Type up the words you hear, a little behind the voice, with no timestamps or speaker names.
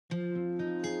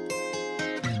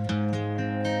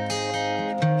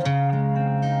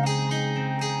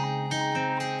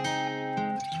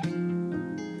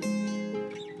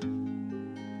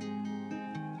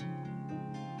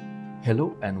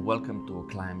Hello and welcome to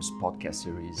Climb's podcast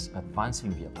series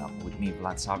Advancing Vietnam with me,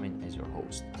 Vlad Savin, as your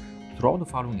host. Throughout the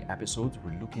following episodes,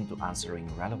 we're looking to answering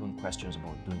relevant questions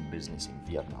about doing business in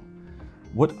Vietnam.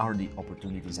 What are the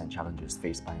opportunities and challenges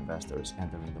faced by investors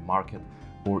entering the market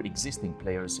or existing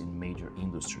players in major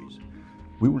industries?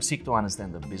 We will seek to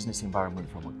understand the business environment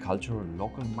from a cultural,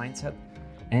 local mindset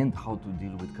and how to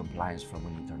deal with compliance from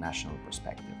an international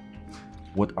perspective.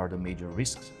 What are the major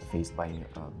risks faced by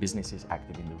businesses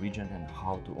active in the region and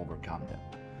how to overcome them?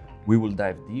 We will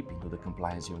dive deep into the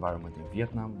compliance environment in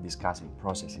Vietnam, discussing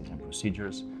processes and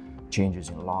procedures, changes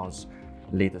in laws,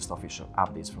 latest official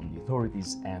updates from the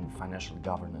authorities, and financial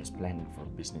governance planning for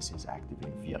businesses active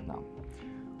in Vietnam.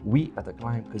 We at the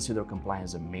Climb consider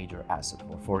compliance a major asset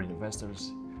for foreign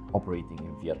investors operating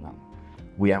in Vietnam.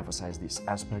 We emphasize this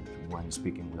aspect when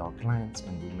speaking with our clients,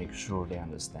 and we make sure they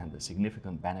understand the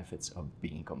significant benefits of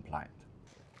being compliant.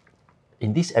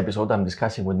 In this episode, I'm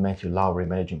discussing with Matthew Lowry,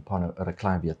 Managing Partner at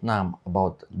Climb Vietnam,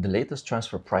 about the latest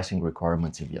transfer pricing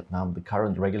requirements in Vietnam, the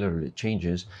current regulatory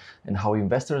changes, and how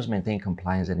investors maintain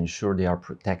compliance and ensure they are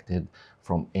protected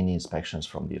from any inspections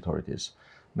from the authorities.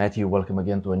 Matthew, welcome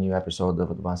again to a new episode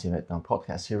of Advancing Vietnam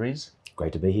podcast series.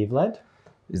 Great to be here, Vlad.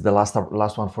 It's the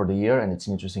last one for the year, and it's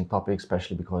an interesting topic,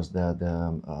 especially because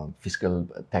the fiscal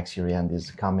tax year end is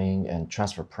coming, and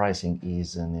transfer pricing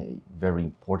is a very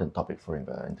important topic for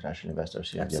international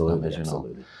investors here. Absolutely, as you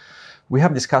absolutely. know. We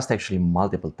have discussed actually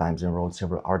multiple times and wrote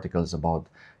several articles about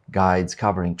guides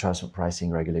covering transfer pricing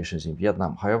regulations in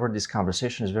Vietnam. However, this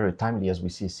conversation is very timely as we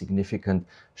see a significant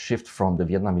shift from the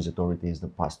Vietnamese authorities in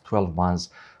the past 12 months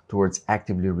towards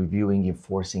actively reviewing,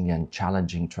 enforcing, and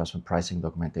challenging transfer pricing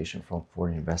documentation from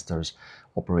foreign investors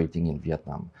operating in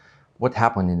Vietnam. What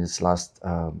happened in this last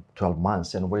 12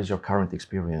 months, and what is your current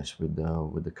experience with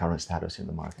the current status in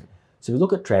the market? So if you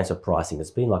look at transfer pricing, it's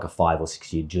been like a 5 or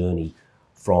 6 year journey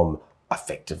from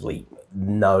effectively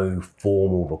no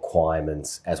formal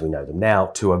requirements as we know them now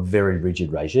to a very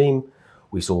rigid regime.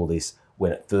 We saw this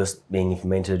when it first being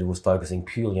implemented. It was focusing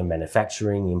purely on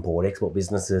manufacturing, import-export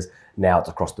businesses. Now it's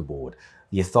across the board.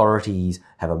 The authorities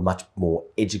have a much more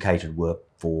educated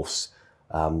workforce.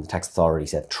 The tax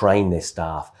authorities have trained their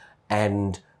staff,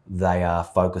 and they are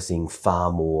focusing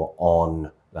far more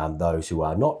on those who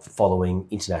are not following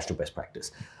international best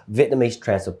practice. Vietnamese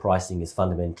transfer pricing is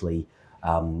fundamentally,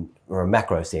 or a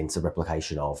macro sense, a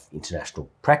replication of international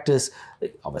practice.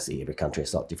 Obviously, every country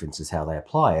has slight differences how they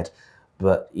apply it,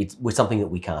 but it's something that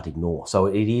we can't ignore. So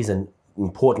it is an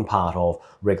important part of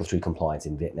regulatory compliance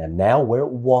in Vietnam now, where it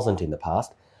wasn't in the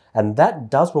past. And that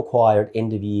does require at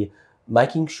end of year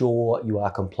making sure you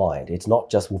are compliant. It's not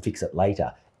just we'll fix it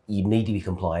later. You need to be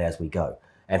compliant as we go.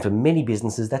 And for many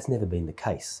businesses, that's never been the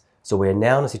case. So we're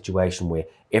now in a situation where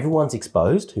everyone's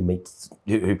exposed who meets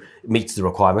the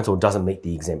requirements or doesn't meet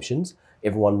the exemptions.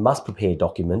 Everyone must prepare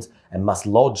documents and must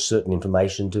lodge certain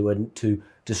information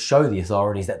to show the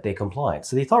authorities that they're compliant.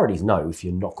 So the authorities know if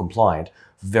you're not compliant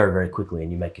very, very quickly,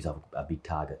 and you make yourself a big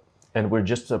target. And we're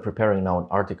just preparing now an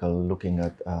article looking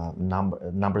at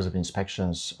numbers of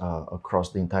inspections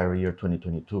across the entire year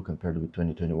 2022 compared with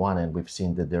 2021, and we've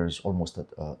seen that there's almost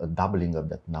a doubling of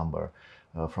that number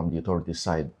from the authorities'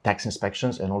 side. Tax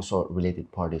inspections and also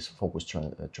related parties focused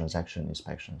transaction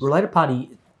inspections. Related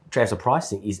party transfer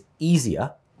pricing is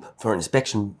easier for an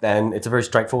inspection, and it's a very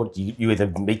straightforward. You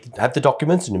either have the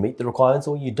documents and you meet the requirements,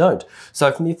 or you don't.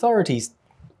 So from the authorities,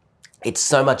 it's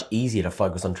so much easier to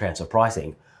focus on transfer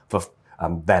pricing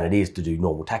than it is to do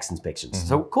normal tax inspections. Mm-hmm.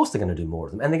 So of course they're going to do more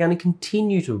of them, and they're going to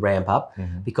continue to ramp up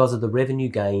because of the revenue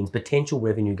gains, potential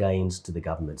revenue gains to the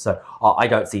government. So I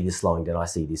don't see this slowing down. I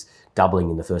see this doubling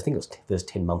in the first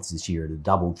 10 months this year. It had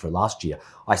doubled for last year.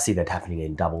 I see that happening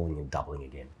and doubling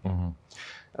again. Mm-hmm.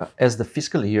 As the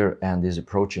fiscal year end is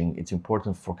approaching, it's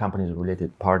important for companies and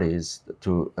related parties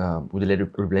to, with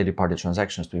related party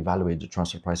transactions, to evaluate the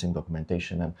transfer pricing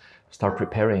documentation and start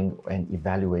preparing and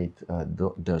evaluate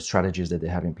the strategies that they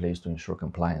have in place to ensure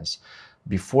compliance.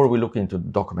 Before we look into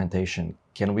documentation,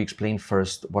 can we explain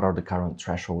first what are the current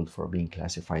thresholds for being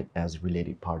classified as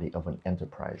related party of an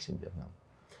enterprise in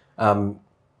Vietnam?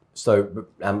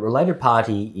 Related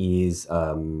party is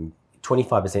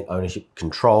 25% ownership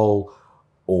control,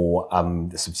 or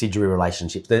the subsidiary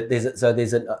relationships. There's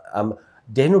a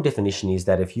general definition is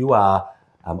that if you are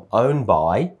owned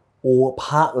by or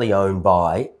partly owned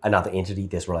by another entity,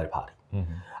 there's a related party.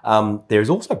 Mm-hmm. There's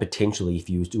also potentially, if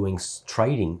you was doing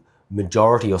trading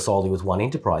majority or solely with one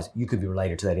enterprise, you could be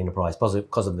related to that enterprise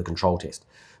because of the control test.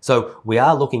 So we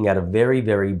are looking at a very,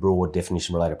 very broad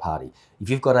definition of related party. If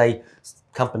you've got a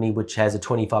company which has a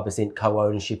 25%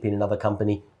 co-ownership in another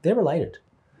company, they're related.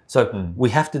 So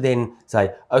we have to then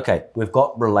say, okay, we've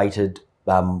got related,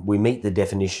 we meet the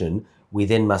definition, we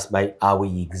then must make, are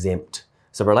we exempt?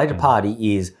 So related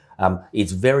party is,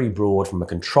 it's very broad from a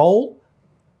control,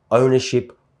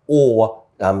 ownership, or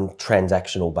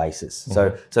transactional basis.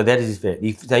 So that is fair.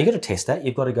 So you've got to test that.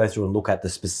 You've got to go through and look at the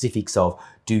specifics of,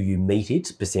 do you meet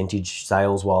it, percentage,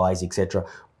 sales wise, etc.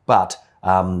 But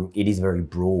it is very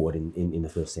broad in the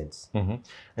first sense.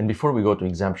 And before we go to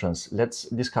exemptions, let's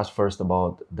discuss first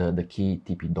about the key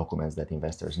TP documents that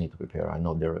investors need to prepare. I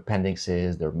know there are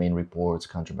appendices, there are main reports,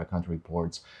 country by country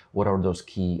reports. What are those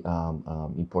key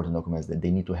important documents that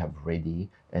they need to have ready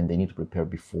and they need to prepare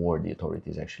before the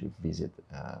authorities actually visit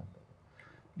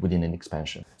within an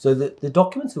expansion? So the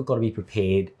documents have got to be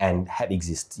prepared and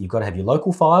exist. You've got to have your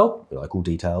local file, your local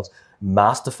details,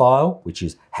 master file, which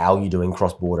is how you're doing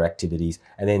cross-border activities,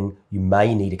 and then you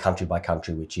may need a country by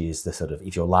country, which is the sort of,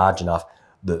 if you're large enough,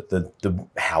 the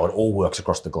how it all works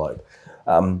across the globe.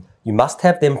 You must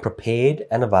have them prepared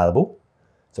and available.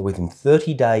 So within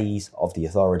 30 days of the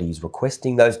authorities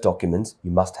requesting those documents, you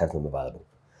must have them available.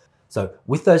 So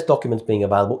with those documents being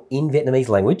available in Vietnamese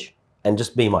language, and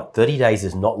just being like, 30 days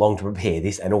is not long to prepare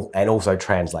this and also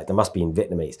translate. They must be in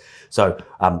Vietnamese. So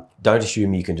don't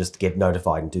assume you can just get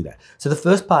notified and do that. So the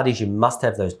first part is you must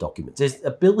have those documents. There's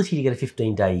ability to get a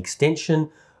 15-day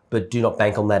extension, but do not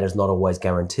bank on that. It's not always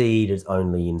guaranteed. It's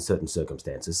only in certain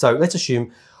circumstances. So let's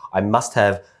assume I must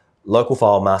have local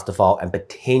file, master file, and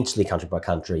potentially country by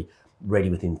country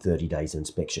ready within 30 days of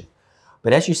inspection.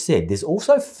 But as you said, there's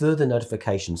also further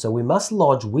notification. So we must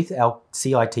lodge with our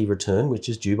CIT return, which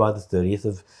is due by the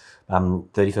 30th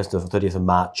of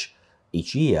March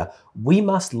each year. We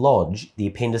must lodge the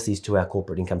appendices to our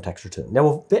corporate income tax return.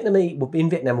 Now, in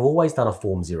Vietnam, we've always done a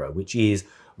Form 0, which is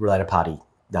related party,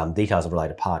 details of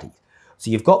related parties.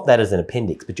 So you've got that as an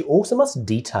appendix, but you also must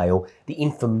detail the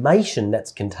information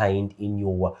that's contained in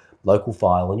your local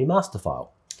file and your master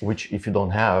file. Which, if you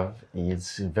don't have,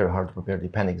 it's very hard to prepare the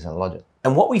appendix and lodge it.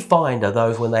 And what we find are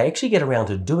those, when they actually get around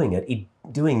to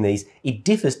doing these, it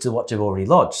differs to what you've already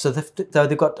lodged. So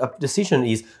they've got a decision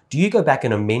is, do you go back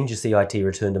and amend your CIT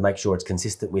return to make sure it's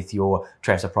consistent with your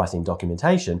transfer pricing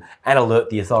documentation and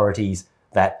alert the authorities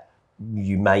that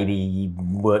you maybe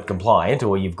weren't compliant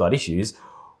or you've got issues,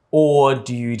 or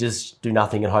do you just do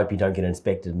nothing and hope you don't get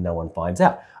inspected and no one finds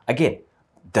out? Again,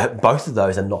 both of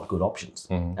those are not good options.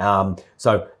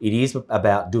 So it is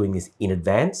about doing this in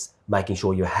advance, making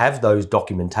sure you have those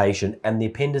documentation and the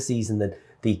appendices and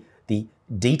the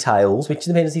details,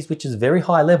 which is very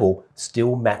high level,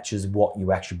 still matches what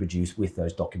you actually produce with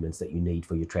those documents that you need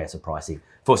for your transfer pricing,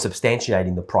 for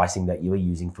substantiating the pricing that you are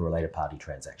using for related party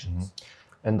transactions.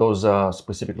 And those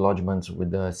specific lodgements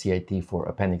with the CIT for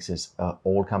appendixes,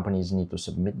 all companies need to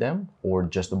submit them, or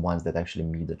just the ones that actually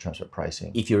meet the transfer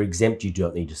pricing? If you're exempt, you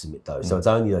don't need to submit those. So it's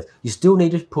only those. You still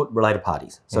need to put related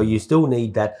parties. So you still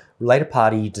need that related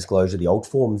party disclosure. The old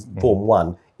Form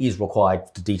 1 is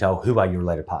required to detail who are your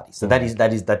related parties. So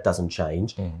that doesn't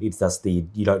change. It's just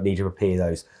you don't need to prepare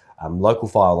those local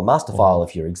file or master file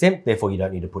if you're exempt, therefore you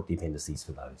don't need to put the appendices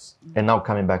for those. And now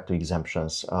coming back to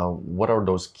exemptions, what are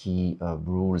those key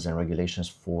rules and regulations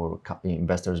for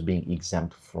investors being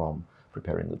exempt from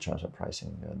preparing the transfer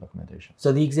pricing documentation?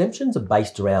 So the exemptions are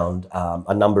based around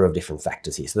a number of different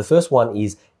factors here. So the first one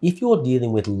is, if you're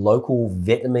dealing with local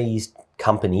Vietnamese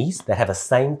companies that have a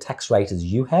same tax rate as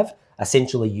you have,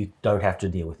 essentially you don't have to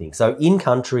deal with things. So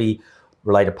in-country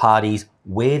related parties,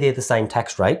 where they're the same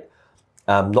tax rate,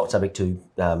 not subject to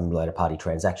related party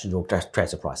transactions or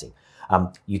transfer pricing.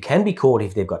 You can be caught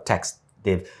if they've got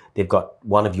they've got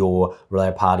one of your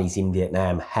related parties in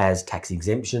Vietnam has tax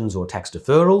exemptions or tax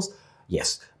deferrals.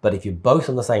 Yes, but if you're both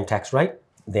on the same tax rate,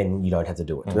 then you don't have to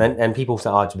do it. And people say,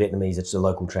 oh, it's Vietnamese, it's a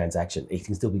local transaction. It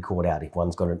can still be caught out if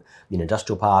one's got an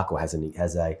industrial park or has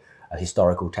a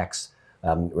historical tax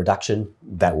reduction,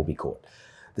 that will be caught.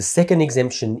 The second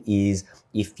exemption is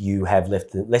if you have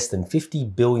less than 50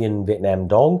 billion Vietnam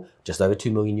dong, just over $2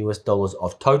 million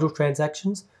of total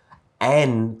transactions,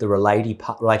 and the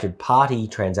related party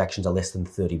transactions are less than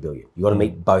 30 billion. You got to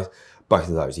meet both of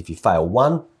those. If you fail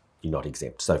one, you're not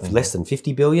exempt. So less than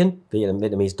 50 billion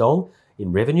Vietnamese dong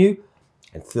in revenue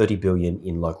and 30 billion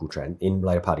in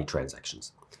related party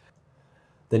transactions.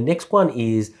 The next one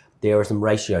is, there are some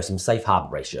ratios, some safe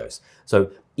harbor ratios.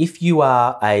 So if you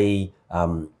are a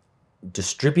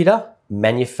distributor,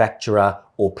 manufacturer,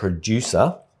 or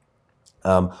producer,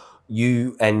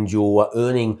 you're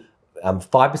earning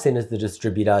 5% as the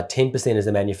distributor, 10% as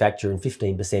a manufacturer, and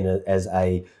 15% as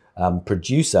a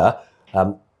producer.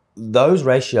 Those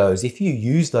ratios, if you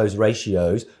use those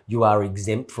ratios, you are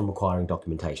exempt from requiring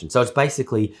documentation. So it's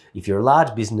basically, if you're a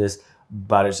large business,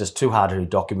 but it's just too hard to do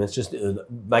documents. Just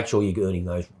make sure you're earning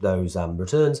those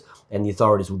returns, and the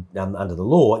authorities will, under the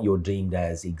law, you're deemed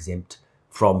as exempt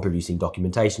from producing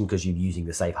documentation because you're using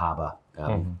the safe harbour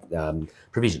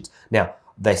provisions. Now,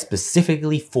 they're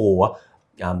specifically for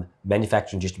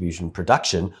manufacturing, distribution,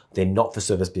 production. They're not for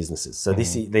service businesses. So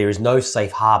there is no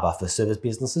safe harbour for service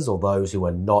businesses or those who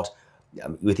are not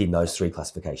within those three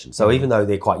classifications. So even though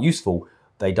they're quite useful,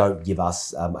 they don't give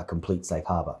us a complete safe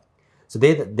harbour. So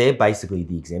they're basically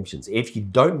the exemptions. If you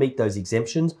don't meet those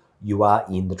exemptions, you are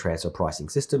in the transfer pricing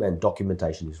system and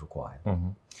documentation is required.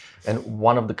 And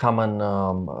one of the common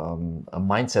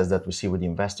mindsets that we see with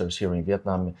investors here in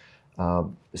Vietnam,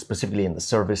 specifically in the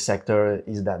service sector,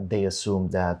 is that they assume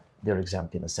that they're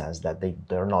exempt in a sense that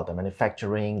they're not a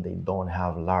manufacturing, they don't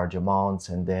have large amounts,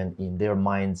 and then in their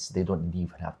minds, they don't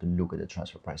even have to look at the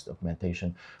transfer price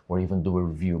documentation or even do a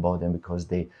review about them because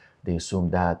they assume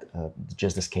that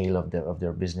just the scale of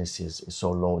their business is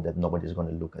so low that nobody's going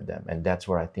to look at them. And that's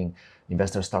where I think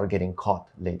investors start getting caught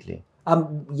lately.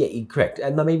 Yeah, correct.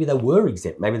 And maybe they were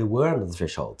exempt, maybe they were under the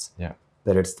thresholds. Yeah.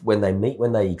 But it's when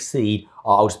they exceed,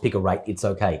 I'll just pick a rate, it's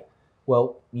okay.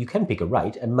 Well, you can pick a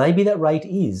rate, and maybe that rate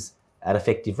is an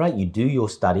effective rate. You do your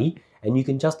study, and you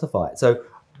can justify it. So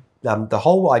the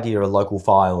whole idea of a local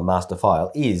file, a master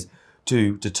file, is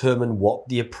to determine what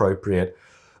the appropriate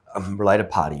related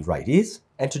party rate is,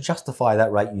 and to justify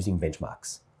that rate using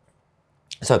benchmarks.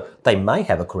 So they may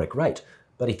have a correct rate,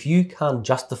 but if you can't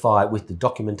justify it with the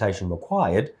documentation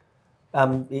required,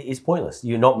 it's pointless.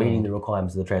 You're not meeting the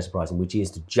requirements of the transfer pricing, which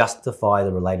is to justify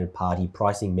the related party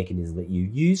pricing mechanism that you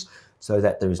use so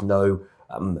that there is no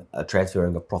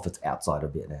transferring of profits outside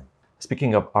of Vietnam.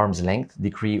 Speaking of arm's length,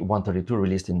 Decree 132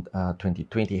 released in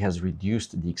 2020 has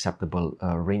reduced the acceptable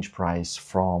range price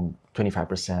from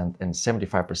 25% and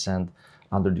 75%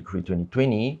 under Decree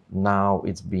 2020. Now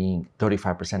it's being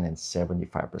 35% and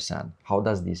 75%. How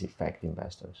does this affect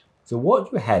investors? So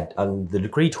what you had, the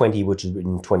Decree 20, which is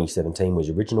in 2017, was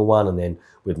the original one, and then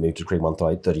we've moved to Decree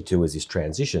 132 as this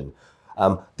transition.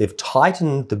 They've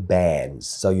tightened the bands.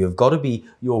 So you've got to be,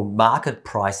 your market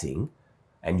pricing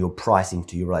and your pricing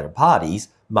to your related parties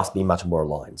must be much more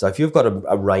aligned. So if you've got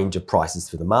a range of prices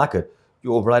for the market,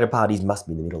 your related parties must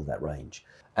be in the middle of that range.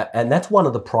 And that's one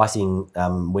of the pricing,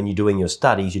 when you're doing your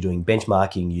studies, you're doing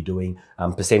benchmarking, you're doing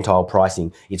percentile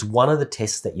pricing. It's one of the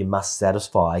tests that you must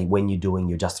satisfy when you're doing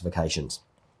your justifications.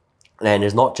 And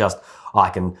it's not just, I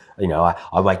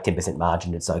make 10%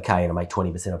 margin, it's okay, and I make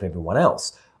 20% of everyone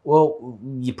else. Well,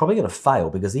 you're probably going to fail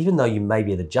because even though you may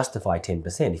be able to justify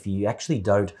 10%, if you actually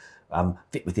don't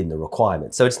fit within the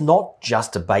requirements. So it's not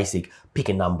just a basic pick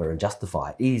a number and justify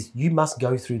it. It is you must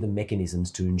go through the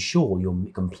mechanisms to ensure you're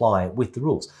compliant with the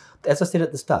rules. As I said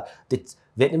at the start,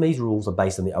 Vietnamese rules are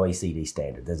based on the OECD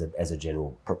standard as a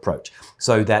general approach.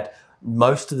 So that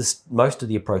most of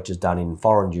the approaches done in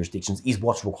foreign jurisdictions is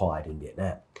what's required in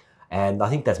Vietnam. And I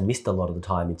think that's missed a lot of the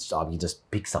time. It's you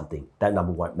just pick something, that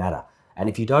number won't matter. And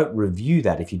if you don't review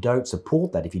that, if you don't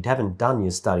support that, if you haven't done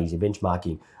your studies, your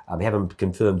benchmarking, you haven't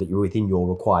confirmed that you're within your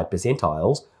required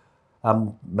percentiles,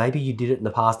 maybe you did it in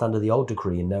the past under the old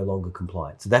decree and no longer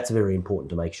compliant. So that's very important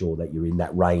to make sure that you're in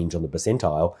that range on the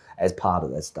percentile as part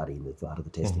of that study and as part of the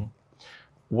testing.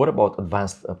 What about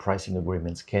advanced pricing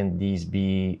agreements? Can these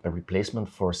be a replacement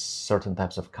for certain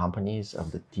types of companies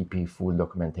of the TP full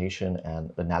documentation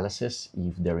and analysis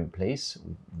if they're in place?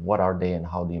 What are they and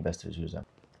how do investors use them?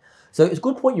 So it's a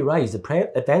good point you raised,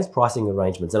 the advanced pricing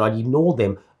arrangements, and I'd ignore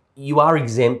them. You are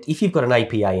exempt, if you've got an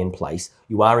APA in place,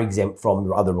 you are exempt from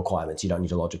your other requirements. You don't need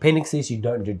to lodge appendices, you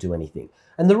don't need to do anything.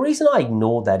 And the reason I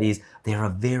ignore that is there are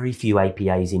very few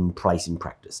APAs in place in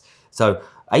practice. So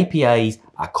APAs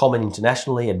are common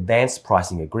internationally, advanced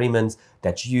pricing agreements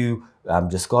that you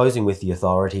disclosing with the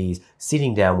authorities,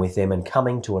 sitting down with them and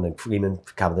coming to an agreement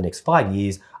to cover the next 5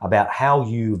 years about how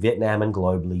you, Vietnam and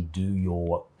globally, do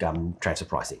your transfer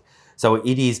pricing. So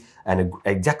it is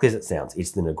exactly as it sounds.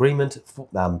 It's an agreement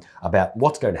about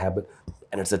what's going to happen,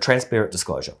 and it's a transparent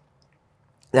disclosure.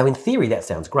 Now, in theory, that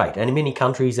sounds great. And in many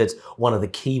countries, it's one of the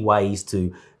key ways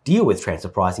to deal with transfer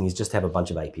pricing is just have a bunch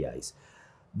of APAs.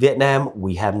 Vietnam,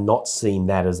 we have not seen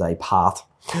that as a path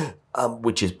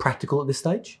which is practical at this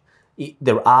stage.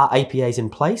 There are APAs in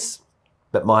place,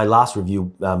 but my last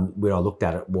review where I looked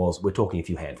at it was we're talking a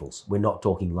few handfuls. We're not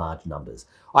talking large numbers.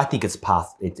 I think it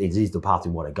is the path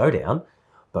we want to go down,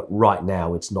 but right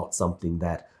now it's not something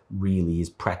that really is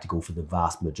practical for the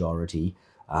vast majority.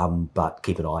 But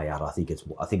keep an eye out. I think it's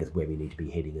where we need to be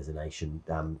heading as a nation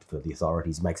for the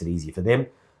authorities. Makes it easier for them,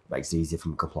 makes it easier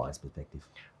from a compliance perspective.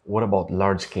 What about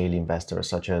large-scale investors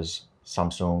such as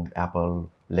Samsung, Apple,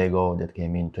 Lego that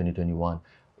came in 2021?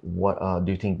 what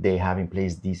do you think they have in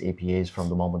place these APAs from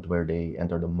the moment where they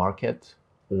enter the market,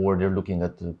 or they're looking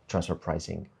at the transfer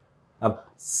pricing?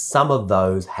 Some of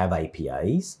those have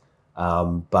APAs,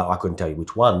 but I couldn't tell you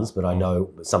which ones, but I know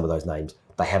some of those names,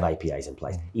 they have APAs in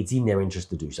place. It's in their interest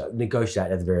to do so,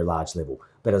 negotiate at a very large level.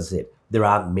 But as I said, there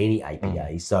aren't many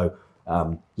APAs, so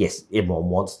yes, everyone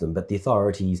wants them, but the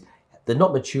authorities, they're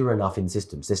not mature enough in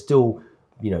systems. They're still,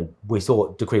 we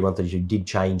saw Decree 132 did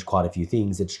change quite a few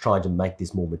things. It's trying to make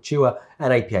this more mature,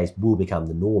 and APAs will become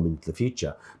the norm into the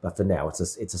future. But for now, it's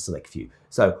a select few.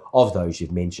 So of those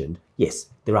you've mentioned, yes,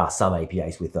 there are some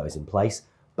APAs with those in place,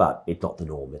 but it's not the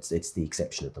norm. It's the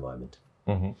exception at the moment.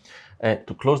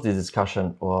 To close this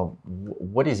discussion,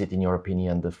 what is it, in your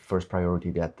opinion, the first priority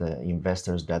that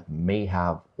investors that may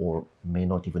have or may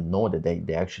not even know that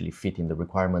they actually fit in the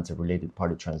requirements of related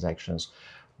party transactions,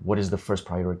 what is the first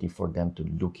priority for them to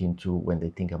look into when they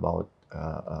think about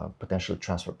potential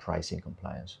transfer pricing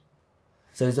compliance?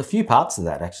 So there's a few parts of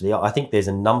that, actually. I think there's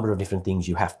a number of different things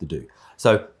you have to do.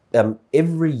 So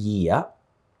every year,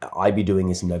 I'd be doing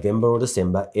this in November or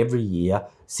December, every year,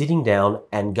 sitting down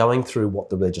and going through what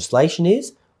the legislation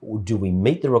is. Do we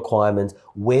meet the requirements?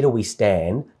 Where do we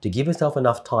stand? To give yourself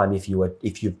enough time if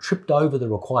you've tripped over the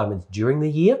requirements during the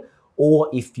year, or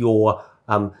if your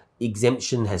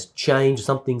exemption has changed,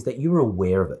 some things that you're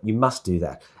aware of it. You must do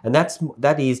that. And that's first.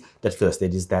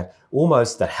 That is that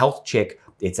almost that health check.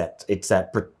 It's that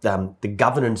the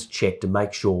governance check to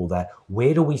make sure that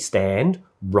where do we stand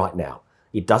right now.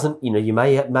 It doesn't, you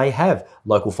may have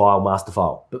local file, master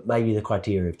file, but maybe the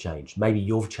criteria have changed. Maybe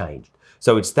you've changed.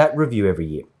 So it's that review every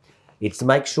year. It's to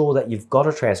make sure that you've got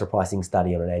a transfer pricing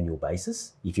study on an annual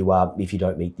basis if you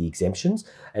don't meet the exemptions,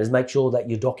 and to make sure that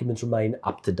your documents remain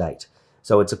up to date.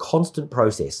 So it's a constant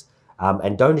process.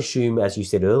 And don't assume, as you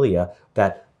said earlier,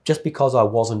 that just because I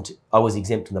was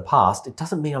exempt in the past, it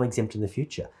doesn't mean I'm exempt in the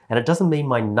future. And it doesn't mean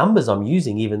my numbers I'm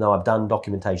using, even though I've done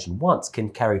documentation once, can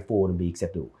carry forward and be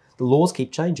acceptable. The laws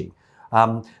keep changing.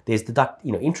 There's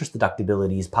interest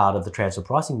deductibility is part of the transfer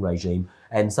pricing regime,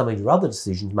 and some of your other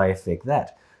decisions may affect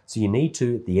that. So you need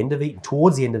to,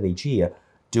 towards the end of each year,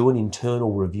 do an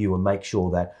internal review and make sure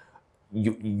that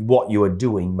what you are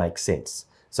doing makes sense.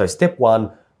 So step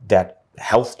one, that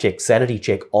health check, sanity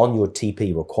check on your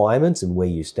TP requirements and where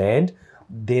you stand.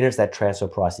 Then it's that transfer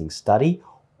pricing study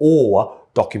or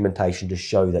documentation to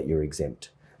show that you're exempt.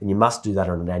 And you must do that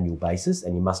on an annual basis,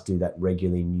 and you must do that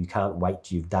regularly, and you can't wait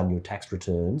till you've done your tax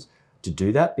returns to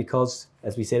do that, because,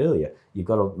 as we said earlier, you've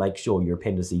got to make sure your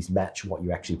appendices match what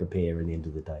you actually prepare at the end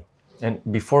of the day. And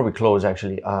before we close,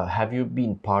 actually, have you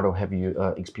been part of, have you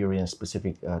experienced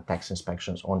specific tax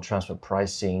inspections on transfer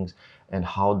pricings, and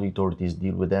how the authorities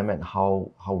deal with them, and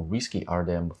how risky are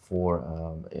them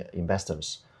for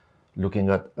investors?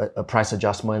 Looking at price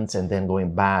adjustments and then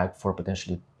going back for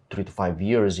potentially 3 to 5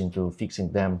 years into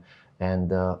fixing them and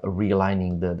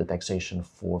realigning the taxation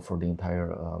for the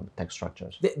entire tax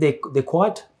structures. They're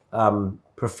quite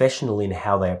professional in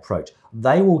how they approach.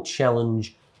 They will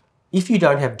challenge, if you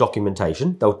don't have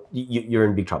documentation, you're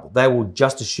in big trouble. They will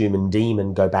just assume and deem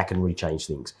and go back and rechange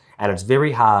things. And it's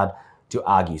very hard to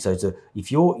argue. So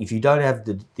if you don't have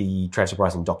the transfer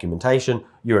pricing documentation,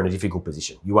 you're in a difficult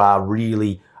position. You are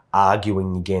really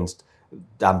arguing against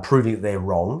proving that they're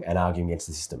wrong and arguing against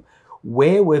the system.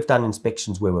 Where we've done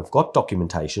inspections where we've got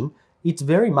documentation, it's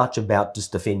very much about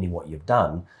just defending what you've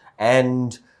done.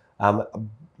 And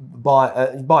by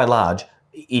and large,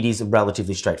 it is a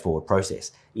relatively straightforward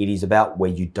process. It is about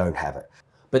where you don't have it.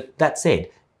 But that said,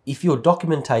 if your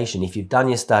documentation, if you've done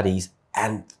your studies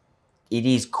and it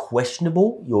is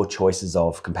questionable, your choices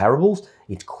of comparables,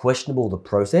 it's questionable the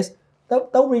process, they'll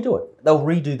redo it. They'll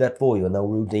redo that for you, and they'll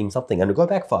redeem something, and it'll go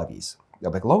back 5 years. Go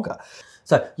back longer.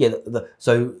 So yeah,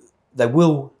 so they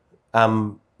will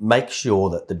make sure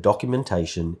that the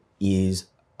documentation is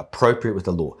appropriate with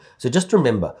the law. So just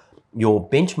remember, your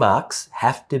benchmarks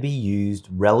have to be used,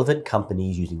 relevant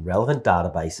companies using relevant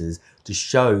databases to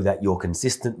show that you're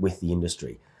consistent with the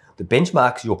industry. The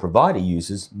benchmarks your provider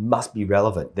uses must be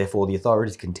relevant. Therefore, the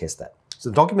authorities can test that. So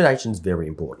documentation is very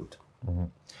important. Mm-hmm.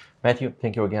 Matthew,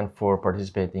 thank you again for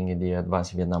participating in the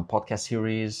Advancing Vietnam podcast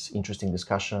series. Interesting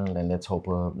discussion, and let's hope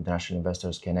international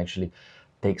investors can actually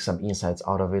take some insights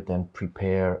out of it and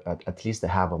prepare, at least to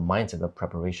have a mindset of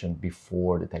preparation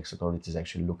before the tax authorities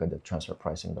actually look at the transfer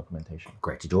pricing documentation.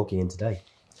 Great to talk again today.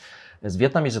 As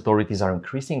Vietnamese authorities are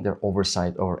increasing their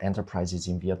oversight over enterprises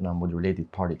in Vietnam with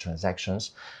related party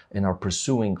transactions and are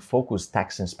pursuing focused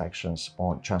tax inspections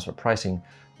on transfer pricing,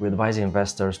 We advise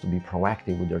investors to be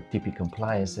proactive with their TP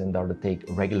compliance and undertake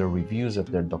regular reviews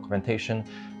of their documentation,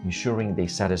 ensuring they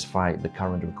satisfy the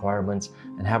current requirements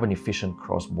and have an efficient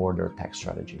cross-border tax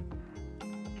strategy.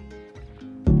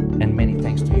 And many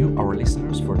thanks to you, our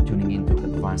listeners, for tuning into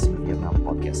Advancing Vietnam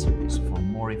podcast series. For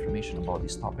more information about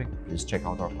this topic, please check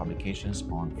out our publications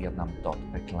on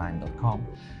vietnam.acline.com.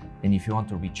 And if you want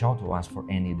to reach out to us for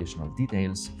any additional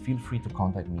details, feel free to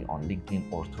contact me on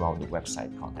LinkedIn or throughout the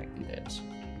website contact details.